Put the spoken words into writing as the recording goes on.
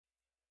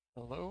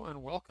Hello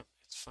and welcome.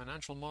 It's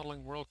Financial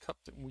Modeling World Cup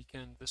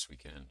weekend this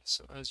weekend.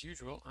 So as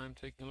usual, I'm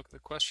taking a look at the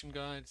question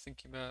guide,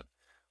 thinking about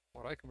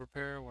what I can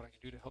prepare, what I can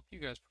do to help you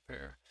guys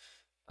prepare.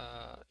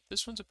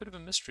 This one's a bit of a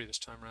mystery this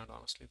time around,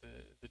 honestly.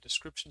 The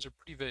descriptions are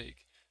pretty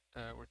vague.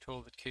 We're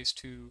told that case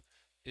 2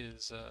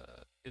 is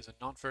a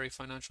not very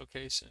financial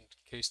case, and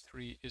case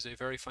 3 is a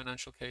very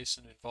financial case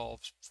and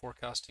involves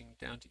forecasting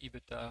down to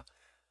EBITDA.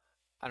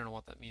 I don't know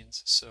what that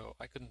means, so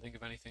I couldn't think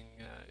of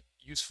anything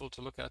useful to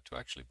look at to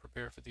actually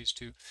prepare for these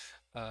two.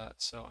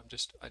 So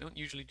I don't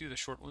usually do the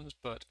short ones,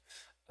 but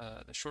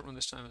the short one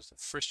this time is the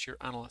first year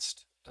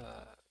analyst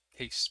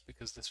case,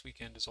 because this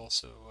weekend is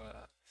also,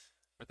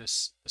 or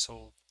this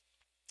whole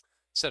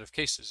set of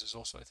cases is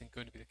also, I think,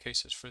 going to be the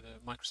cases for the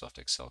Microsoft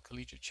Excel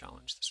Collegiate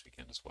Challenge this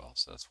weekend as well.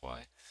 So that's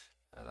why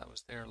that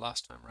was there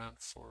last time around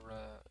for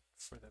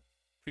the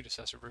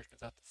predecessor version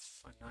of that, the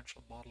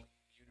Financial Modeling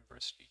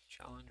University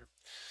Challenge, or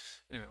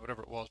anyway,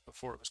 whatever it was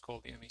before it was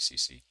called the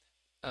MECC.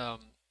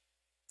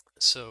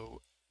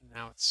 So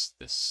now it's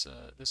this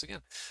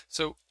again.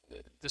 So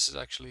this is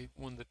actually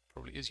one that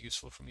probably is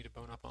useful for me to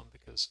bone up on,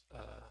 because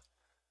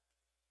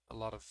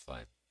I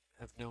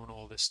have known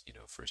all this,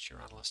 first year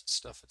analyst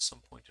stuff at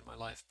some point in my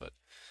life, but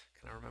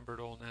can I remember it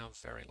all now?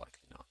 Very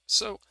likely not.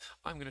 So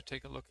I'm going to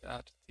take a look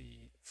at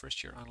the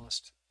first year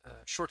analyst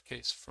short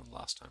case from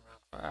last time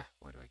around.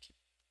 Why do I keep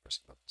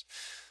pressing buttons?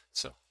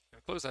 So I'm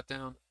going to close that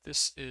down.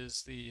 This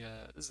is the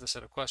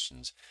set of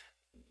questions.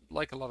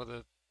 Like a lot of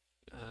the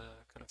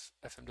kind of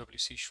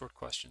FMWC short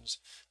questions,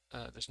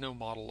 there's no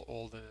model.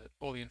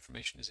 All the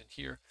information is in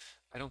here.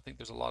 I don't think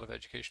there's a lot of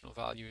educational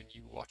value in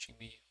you watching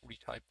me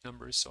retype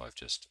numbers, so I've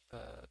just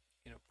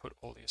put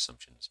all the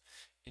assumptions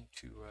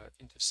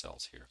into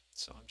cells here.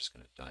 So I'm just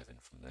going to dive in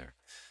from there.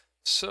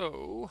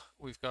 So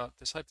we've got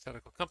this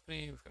hypothetical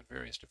company. We've got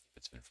various different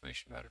bits of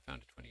information about it.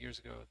 Founded 20 years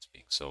ago. It's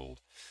being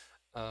sold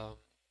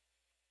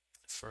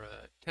for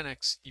a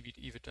 10x EV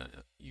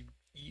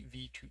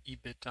to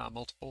EBITDA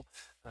multiple.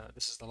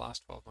 This is the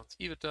last 12 months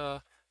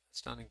EBITDA.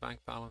 Outstanding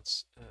bank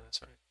balance,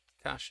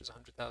 cash is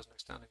 100,000.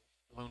 Outstanding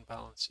loan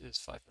balance is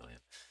 5 million.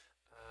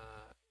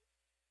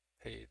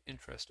 Paid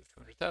interest of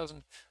 200,000.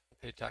 And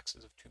paid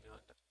taxes of $2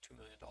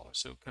 million.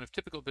 So kind of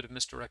typical bit of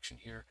misdirection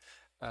here,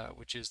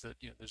 which is that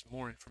there's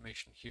more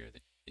information here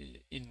that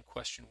in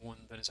question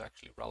 1 than is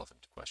actually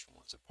relevant to question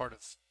 1. So part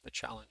of the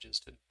challenge is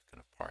to kind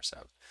of parse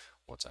out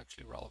what's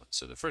actually relevant.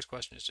 So the first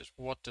question is just,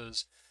 what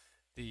does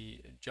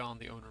John,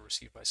 the owner,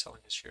 receive by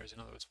selling his shares? In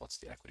other words, what's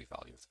the equity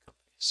value of the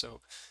company?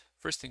 So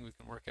first thing we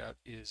can work out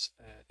is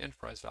the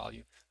enterprise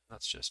value. And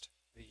that's just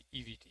the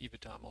EV to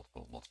EBITDA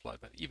multiple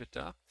multiplied by the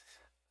EBITDA.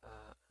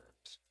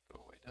 And go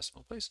away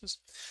decimal places.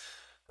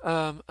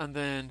 And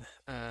then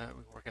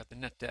we can work out the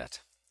net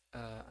debt.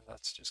 And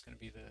that's just going to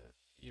be the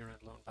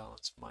year-end loan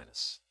balance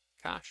minus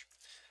cash.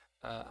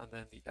 And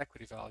then the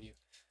equity value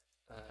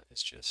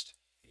is just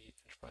the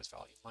enterprise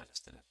value minus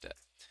the net debt.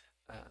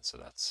 And so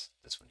that's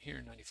this one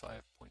here,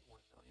 95.1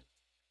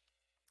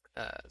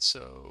 million.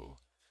 So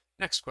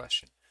next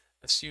question.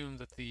 Assume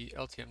that the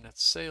LTM net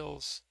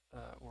sales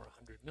were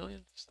 100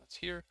 million. So that's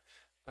here.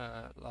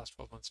 Last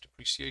 12 months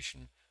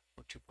depreciation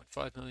were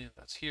 2.5 million.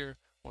 That's here.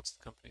 What's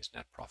the company's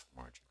net profit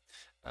margin?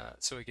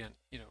 So again,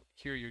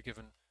 here you're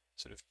given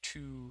sort of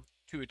two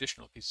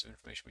additional pieces of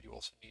information, but you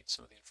also need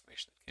some of the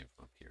information that came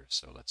from up here.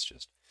 So let's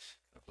just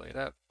kind of lay it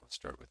out. Let's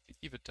start with the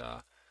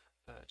EBITDA.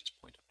 Just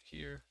point up to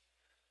here.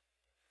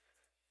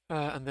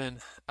 And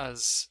then,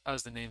 as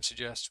the name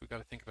suggests, we've got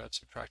to think about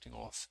subtracting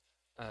off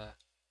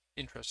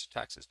interest,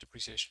 taxes,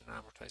 depreciation, and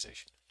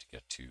amortization to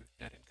get to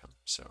net income.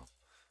 So I'll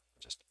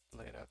just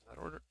lay it out in that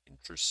order.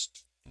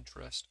 Interest,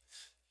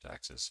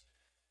 taxes,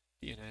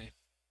 D&A.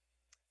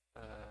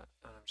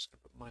 And I'm just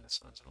going to put minus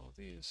signs on all of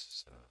these.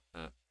 So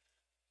that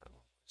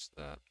one points to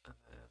that, and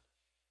then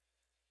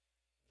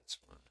this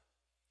one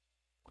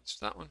points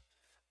to that one.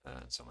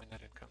 And so my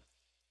net income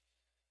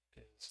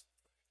is,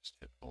 just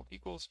hit all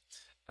equals.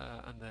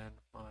 And then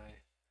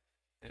my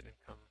net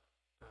income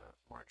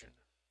margin,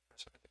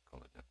 sorry, they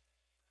call it net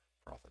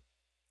profit.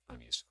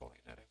 I'm used to calling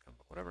it net income,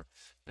 but whatever.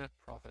 Net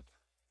profit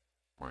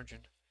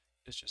margin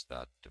is just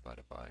that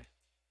divided by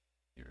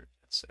your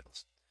net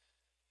sales,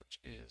 which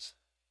is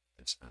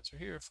this answer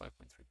here,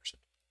 5.3%.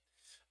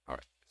 All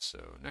right,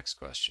 so next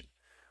question.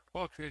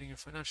 While creating your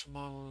financial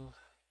model,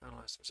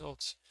 analyze the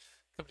results.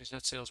 The company's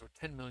net sales were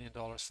 $10 million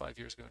 5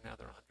 years ago. Now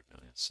they're 100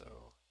 million.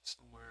 So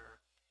somewhere,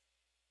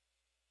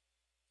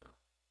 I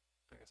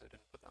guess I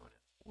didn't put that one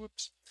in.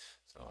 Whoops.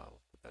 So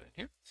I'll put that in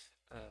here.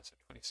 So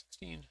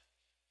 2016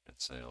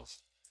 net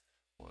sales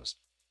was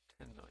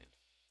 10 million.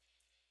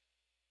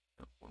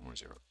 No, one more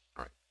zero.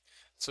 All right.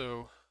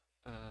 So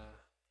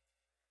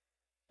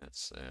net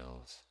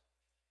sales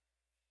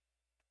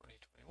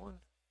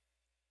 2021.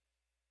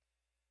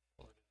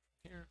 Pull it in from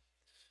here.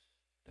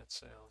 Net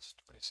sales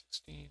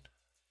 2016.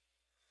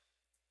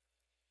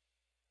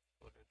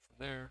 Pull it in from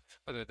there.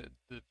 By the way,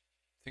 the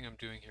thing I'm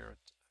doing here, I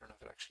don't know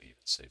if it actually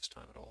even saves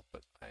time at all,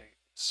 but I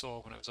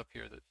saw when I was up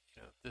here that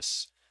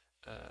this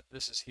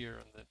is here,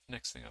 and the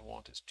next thing I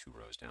want is 2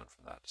 rows down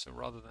from that. So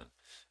rather than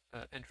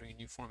entering a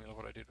new formula,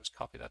 what I did was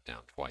copy that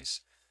down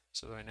twice,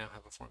 so that I now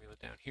have a formula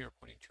down here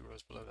pointing 2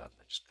 rows below that, and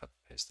then just cut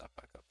and paste that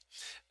back up.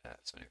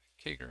 So anyway,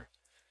 CAGR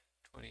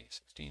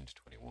 2016 to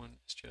 21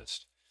 is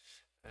just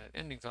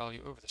ending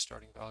value over the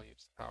starting value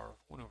to the power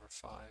of 1 over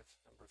 5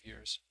 number of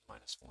years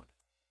minus 1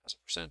 as a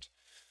percent,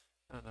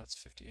 and that's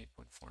 58.49%,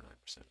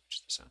 which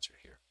is this answer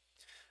here.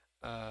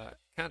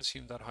 Can't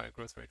assume that high a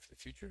growth rate for the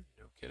future,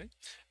 no kidding.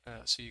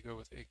 So you go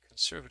with a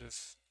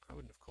conservative, I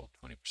wouldn't have called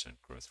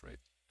 20% growth rate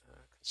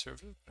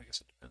conservative, but I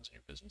guess it depends on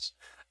your business.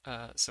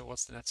 So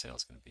what's the net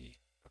sales going to be?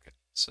 Okay,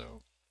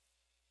 so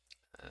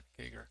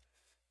CAGR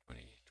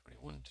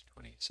 2021 to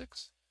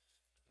 26,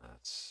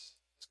 that's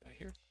this guy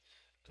here.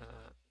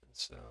 And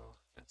so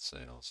net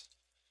sales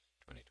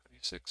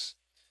 2026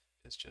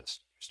 is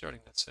just your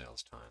starting net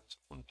sales times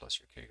 1 plus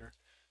your CAGR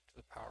to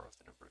the power of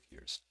the number of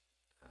years.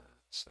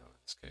 So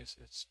in this case,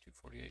 it's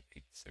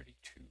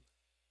 248,832.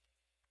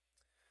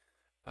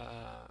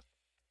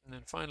 And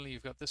then finally,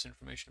 you've got this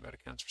information about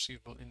accounts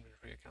receivable,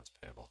 inventory, accounts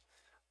payable.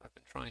 I've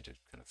been trying to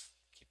kind of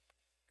keep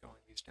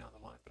going these down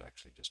the line, but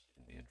actually just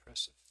in the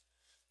interest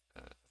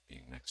of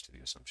being next to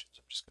the assumptions,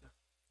 I'm just going to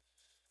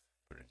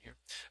put it in here.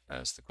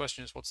 So the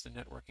question is, what's the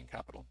net working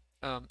capital?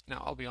 Now,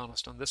 I'll be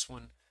honest on this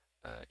one,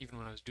 even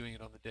when I was doing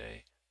it on the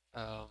day,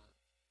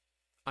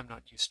 I'm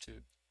not used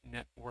to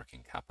net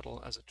working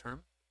capital as a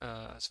term.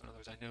 So in other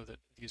words, I know that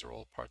these are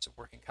all parts of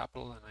working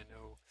capital, and I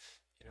know,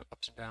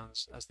 ups and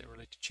downs as they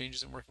relate to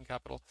changes in working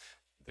capital.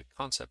 The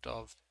concept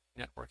of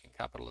net working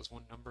capital is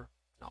one number,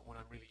 not one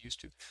I'm really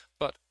used to.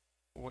 But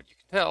what you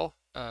can tell,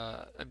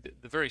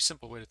 the very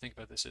simple way to think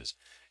about this is,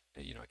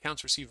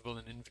 accounts receivable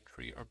and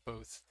inventory are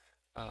both,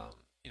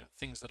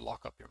 things that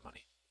lock up your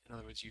money. In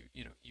other words, you've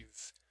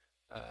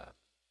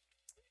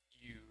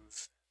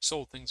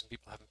sold things and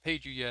people haven't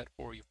paid you yet,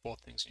 or you've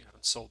bought things and you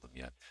haven't sold them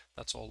yet.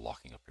 That's all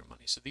locking up your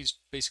money. So these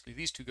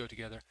two go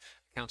together.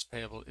 Accounts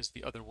payable is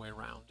the other way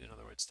around. In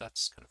other words,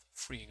 that's kind of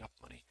freeing up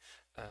money.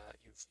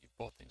 You've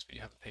bought things but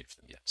you haven't paid for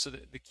them yet. So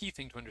the key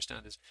thing to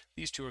understand is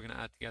these two are going to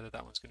add together.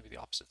 That one's going to be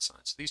the opposite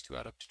sign. So these two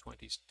add up to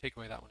 20. So take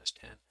away that one is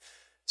 10.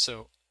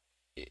 So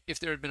if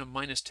there had been a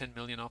minus 10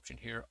 million option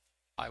here,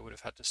 I would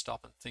have had to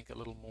stop and think a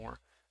little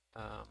more.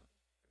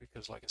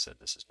 Because like I said,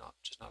 this is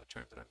just not a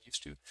term that I'm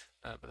used to,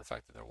 but the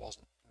fact that there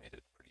wasn't made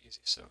it pretty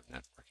easy. So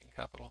net working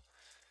capital.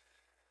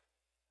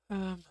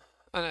 And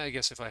I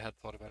guess if I had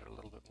thought about it a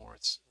little bit more,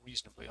 it's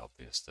reasonably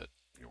obvious that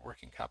your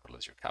working capital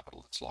is your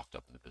capital that's locked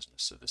up in the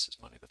business. So this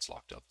is money that's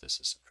locked up. This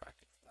is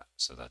subtracting from that.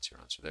 So that's your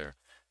answer there.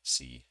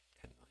 C,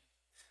 10 million.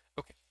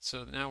 Okay,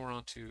 so now we're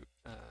on to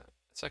a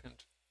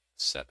second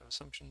set of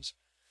assumptions.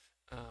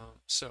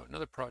 So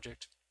another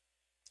project.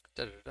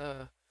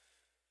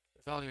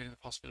 Evaluating the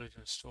possibility to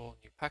install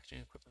new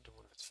packaging equipment in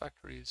one of its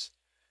factories.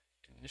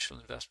 Initial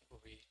investment will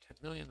be 10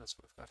 million, that's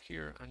what we've got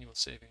here. Annual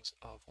savings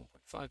of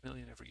 1.5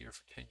 million every year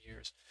for 10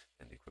 years,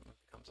 and the equipment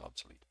becomes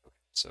obsolete. Okay,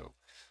 so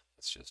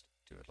let's just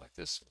do it like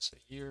this. We'll say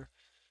year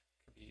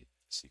can be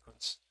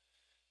sequence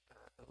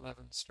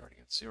 11 starting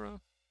at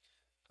 0,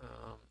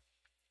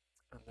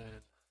 and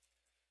then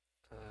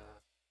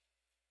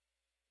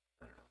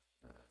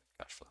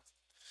cash flow.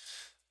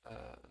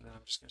 And then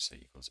I'm just going to say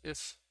equals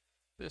if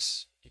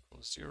this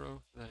equals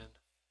 0, then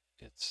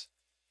it's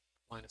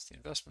minus the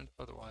investment,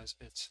 otherwise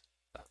it's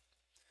that.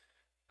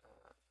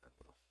 And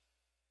we'll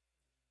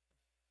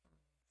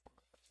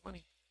format that as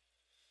money.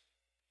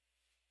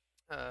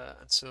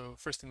 And so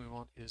first thing we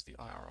want is the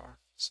IRR.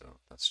 So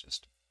that's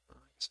just, I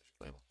guess I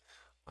should label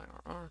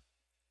IRR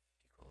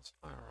equals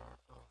IRR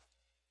of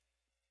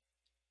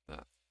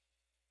that.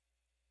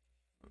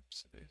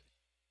 Oops, daisy.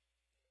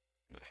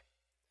 Okay.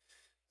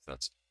 So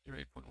that's your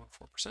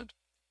 8.14%.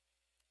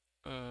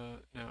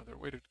 Now their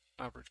weighted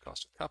average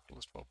cost of capital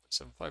is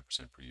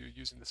 12.75% per year.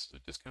 Using this as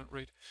a discount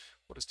rate,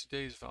 what is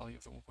today's value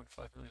of the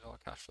 $1.5 million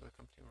cash flow the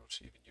company will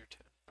receive in year 10?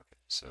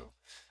 Okay, so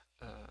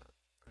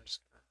I'm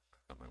just gonna,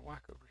 I've got my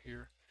whack over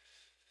here.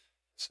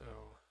 So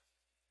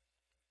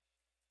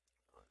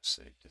I'll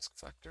say disk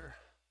factor.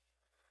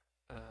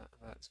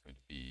 That is going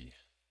to be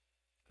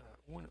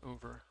 1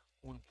 over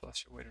 1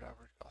 plus your weighted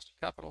average cost of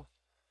capital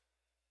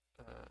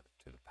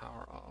to the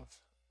power of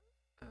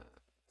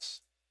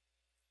this.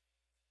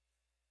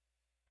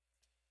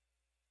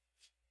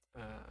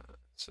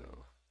 So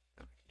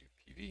now we can do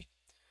PV.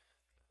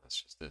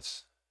 That's just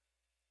this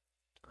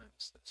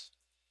times this.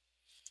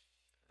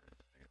 I'll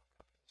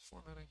copy this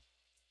formatting.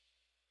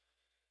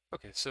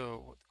 Okay,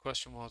 so what the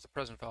question was, the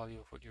present value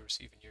of what you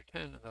receive in year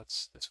 10, and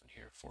that's this one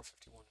here,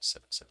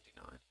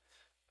 451,779.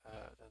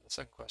 Then the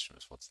second question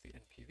was, what's the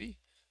NPV?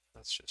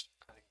 That's just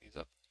adding these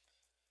up.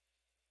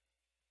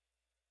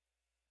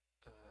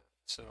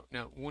 So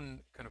now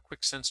one kind of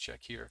quick sense check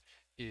here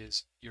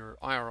is your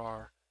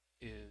IRR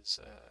is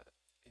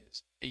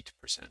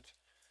 8%.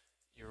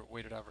 Your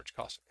weighted average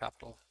cost of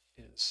capital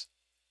is,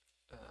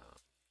 sorry,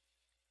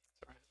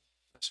 I'm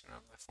messing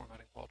around with my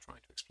formatting while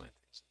trying to explain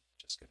things. I'm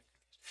just getting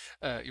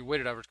confused. Your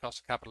weighted average cost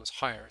of capital is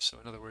higher. So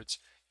in other words,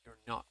 you're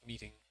not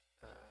meeting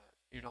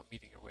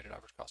your weighted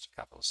average cost of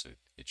capital. So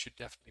it should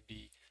definitely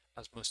be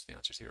as most of the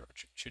answers here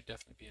should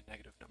definitely be a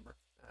negative number.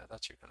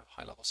 That's your kind of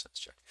high-level sense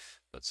check.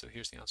 But so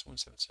here's the answer,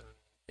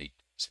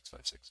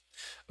 1778656.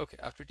 Okay,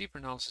 after deeper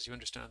analysis, you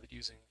understand that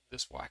using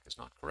this WACC is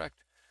not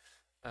correct.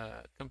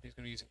 The company is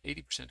going to be using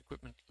 80%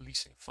 equipment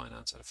leasing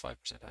finance at a 5%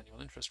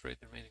 annual interest rate,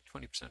 the remaining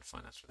 20%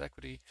 financed with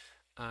equity,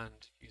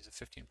 and use a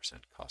 15%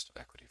 cost of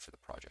equity for the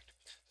project.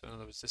 So in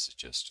other words, this is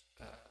just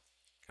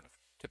kind of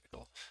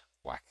typical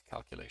WACC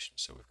calculation.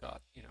 So we've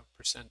got, you know,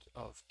 percent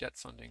of debt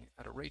funding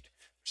at a rate,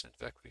 percent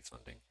of equity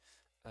funding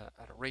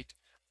at a rate,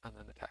 and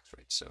then the tax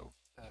rate. So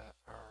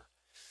our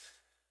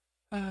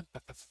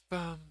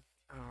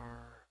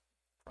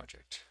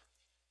project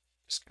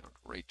discount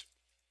rate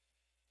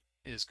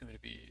is going to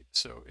be,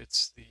 so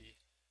it's the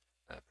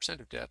percent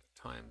of debt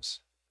times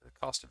the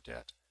cost of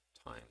debt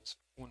times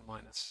 1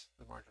 minus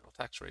the marginal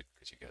tax rate,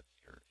 because you get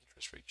your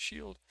interest rate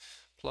shield,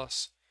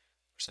 plus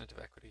percent of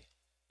equity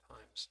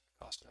times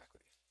the cost of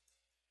equity.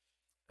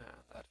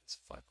 And that is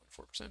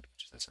 5.4%,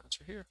 which is this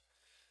answer here.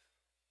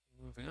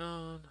 Moving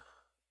on,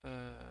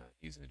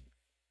 using the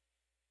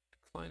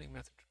declining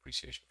method of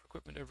depreciation for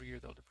equipment, every year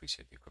they'll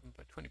depreciate the equipment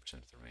by 20%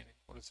 of the remaining.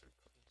 What is their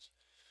equipment's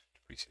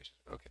depreciation?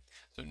 Okay,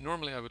 so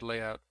normally I would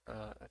lay out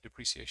a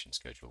depreciation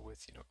schedule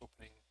with, you know,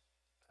 opening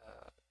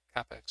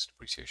capex,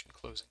 depreciation,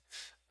 closing.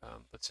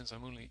 But since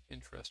I'm only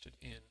interested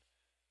in,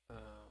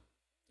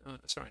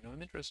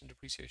 I'm interested in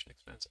depreciation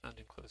expense and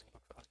in closing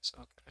book value. So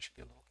okay, I should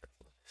be a little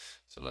careful.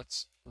 So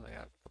let's lay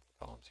out a couple of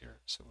columns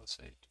here. So we'll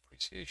say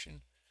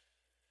depreciation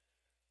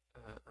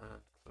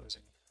and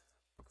closing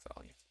book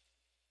value.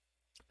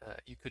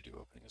 You could do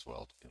opening as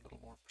well to be a little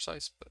more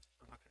precise, but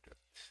I'm not going to do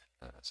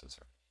it. So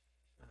sorry.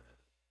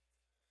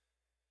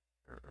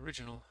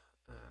 Original,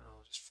 and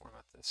I'll just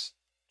format this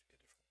to be a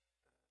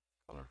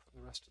different color for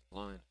the rest of the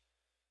line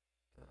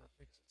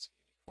because it's a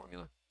unique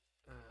formula.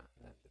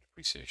 And then the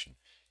depreciation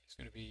is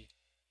going to be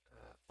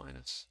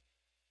minus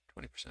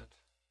 20%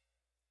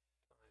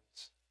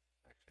 times,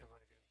 actually I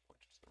might have even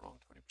pointed to the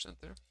wrong 20%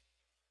 there.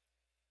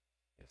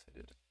 Yes, I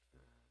did.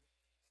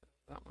 So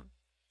that one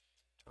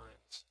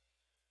times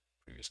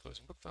previous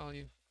closing book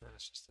value, and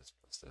it's just this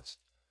plus this.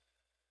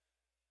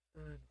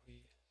 And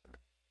we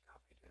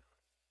copy down.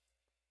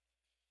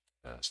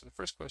 So the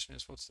first question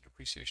is, what's the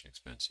depreciation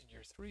expense in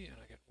year 3? And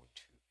I get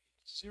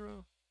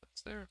 1280.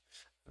 That's there.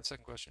 And the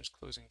second question is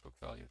closing book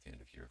value at the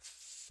end of year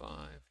 5.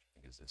 I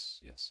think is this,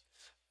 yes.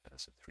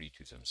 So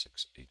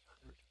 3276800.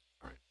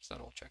 All right, so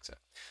that all checks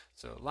out.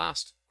 So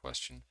last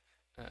question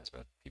is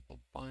about people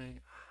buying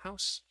a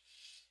house.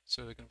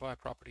 So they're going to buy a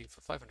property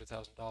for $500,000.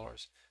 Going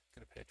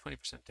to pay a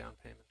 20% down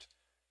payment,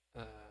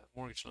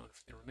 mortgage loan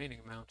for the remaining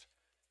amount,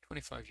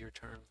 25-year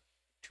term,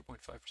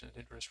 2.5%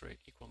 interest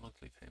rate, equal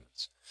monthly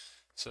payments.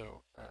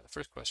 So the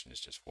first question is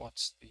just what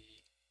is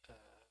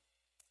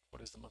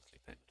the monthly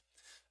payment?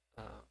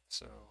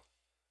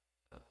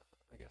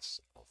 I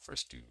guess I'll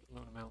first do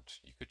loan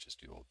amount. You could just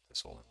do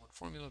this all in one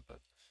formula,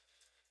 but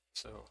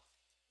so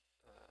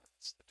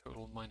it's the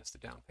total minus the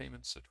down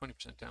payment. So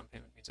 20% down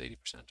payment means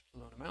 80%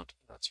 loan amount.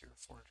 That's your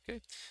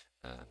 400K,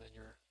 and then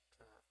your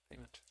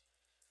payment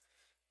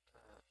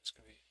is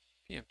going to be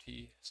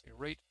PMT. So your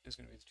rate is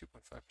going to be the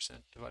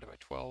 2.5% divided by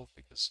 12,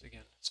 because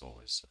again it's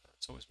always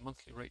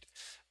monthly rate.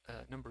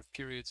 Number of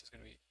periods is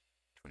going to be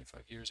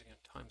 25 years again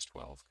times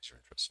 12, because you're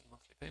interested in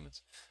monthly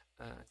payments.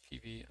 And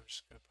PV, I'm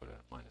just going to put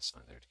a minus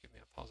sign there to give me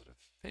a positive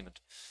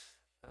payment.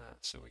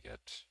 So we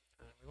get,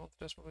 and we want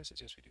the decimal places?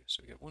 Yes, we do.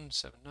 So we get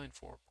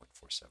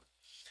 1794.47.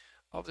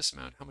 Of this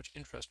amount, how much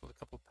interest will the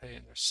couple pay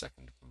in their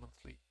second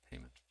monthly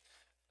payment?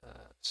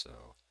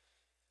 So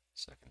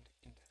second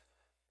payment.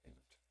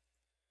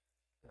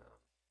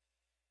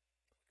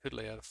 Could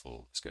lay out a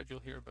full schedule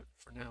here, but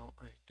for now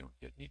I don't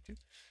yet need to.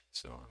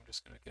 So I'm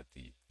just going to get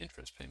the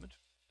interest payment,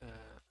 and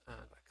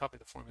I copy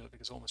the formula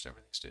because almost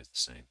everything stays the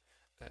same,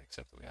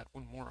 except that we add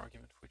one more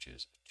argument, which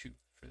is 2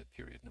 for the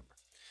period number.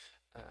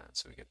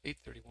 So we get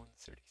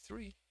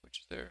 831.33, which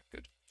is there.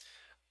 Good.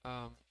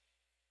 All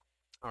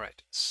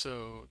right,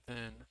 so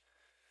then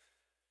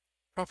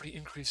property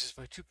increases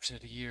by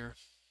 2% a year.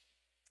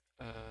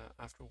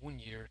 After 1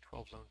 year,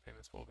 12 loan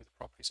payments will be the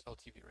property's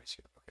LTV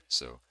ratio. Okay,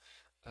 so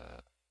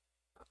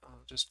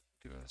I'll just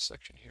do a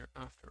section here.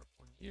 After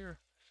 1 year,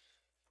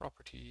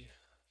 property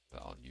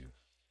value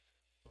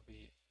will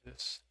be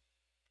this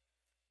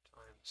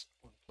times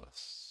 1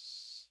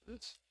 plus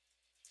this,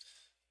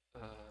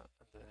 and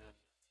then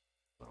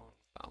loan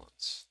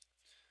balance.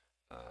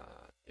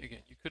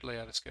 Again, you could lay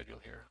out a schedule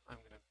here. I'm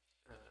going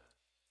to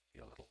be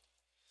a little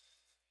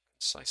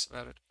concise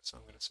about it, so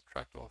I'm going to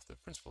subtract off the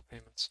principal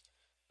payments.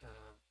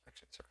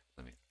 Actually, sorry,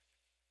 let me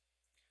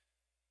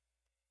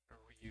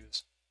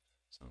reuse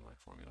some of my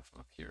formula from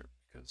up here,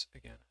 because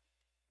again,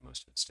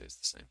 most of it stays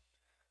the same.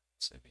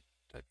 Save me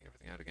typing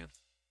everything out again.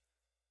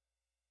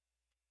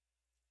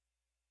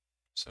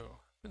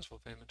 So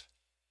principal payment,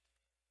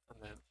 and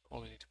then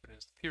all I need to put in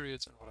is the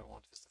periods, and what I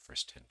want is the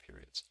first 10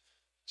 periods.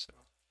 So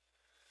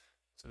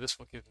this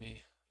will give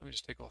me, let me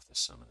just take off this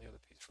sum and the other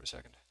piece for a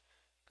second.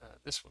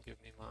 This will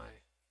give me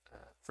my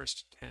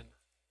first 10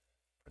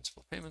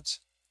 principal payments.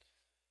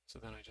 So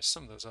then I just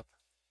sum those up,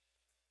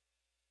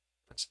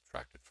 and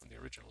subtract it from the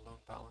original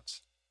loan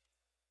balance.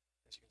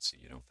 As you can see,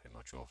 you don't pay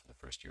much off in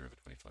the first year of a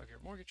 25-year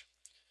mortgage.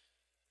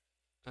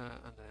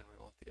 And then we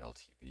want the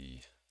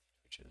LTV,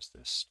 which is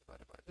this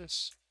divided by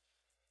this,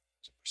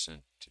 as a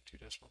percent to 2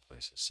 decimal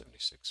places,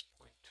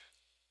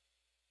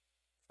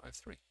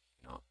 76.53.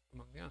 Not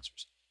among the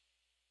answers.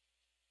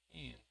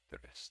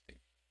 Interesting.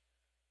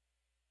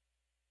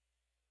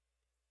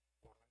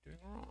 What am I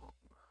doing wrong?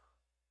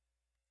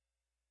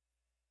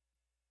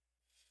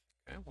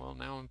 Okay, well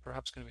now I'm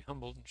perhaps going to be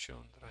humbled and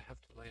shown that I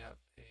have to lay out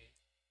a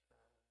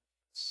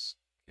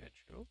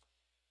schedule.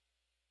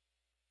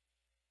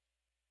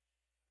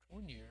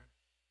 1 year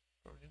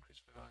for an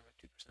increase of value by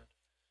 2%.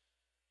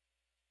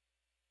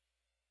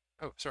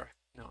 Oh, sorry.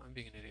 No, I'm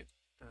being an idiot.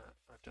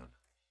 I've done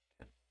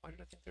 10. Why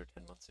did I think there were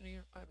 10 months in a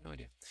year? I have no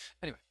idea.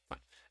 Anyway,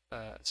 fine.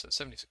 So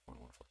 76.14.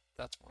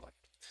 That's more like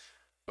it.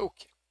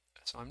 Okay.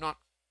 So I'm not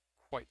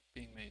quite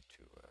being made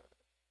to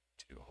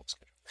do a whole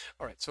schedule.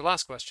 All right. So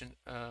last question.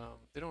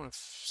 They don't want to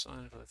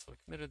sign until they're fully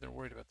committed. They're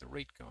worried about the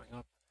rate going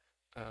up.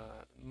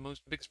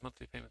 Biggest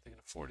monthly payment they can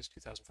afford is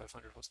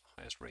 $2,500. What's the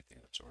highest rate they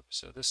can absorb?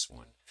 So this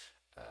one,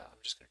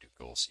 I'm just going to do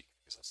goal seek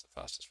because that's the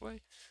fastest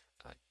way.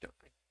 I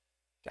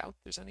doubt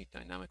there's any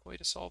dynamic way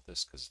to solve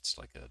this because it's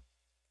like a,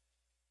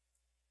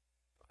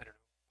 I don't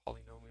know,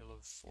 polynomial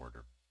of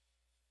order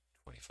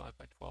 25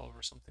 by 12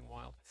 or something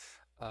wild.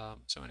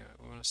 So anyway,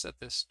 we want to set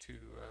this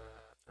to,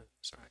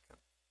 sorry, I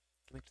can't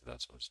link to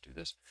that, so let's do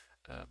this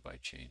by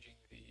changing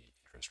the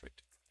interest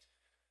rate.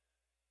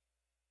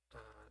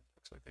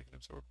 Looks like they can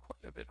absorb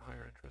quite a bit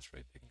higher interest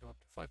rate. They can go up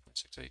to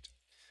 5.68.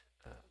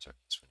 Sorry,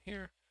 this one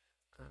here.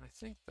 And I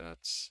think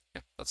that's,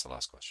 yeah, that's the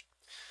last question.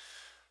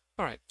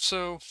 All right,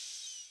 so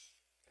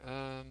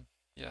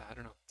yeah, I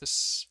don't know.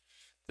 This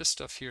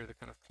stuff here, the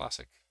kind of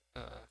classic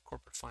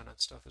corporate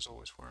finance stuff, is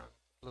always where I'm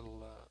a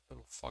little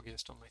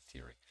foggiest on my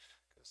theory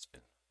because it's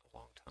been a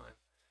long time.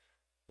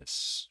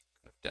 This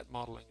kind of debt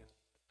modeling and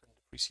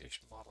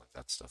depreciation modeling,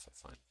 that stuff I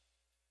find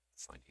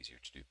easier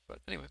to do.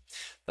 But anyway,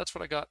 that's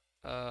what I got.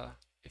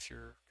 If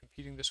you're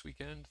competing this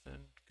weekend,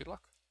 then good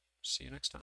luck. See you next time.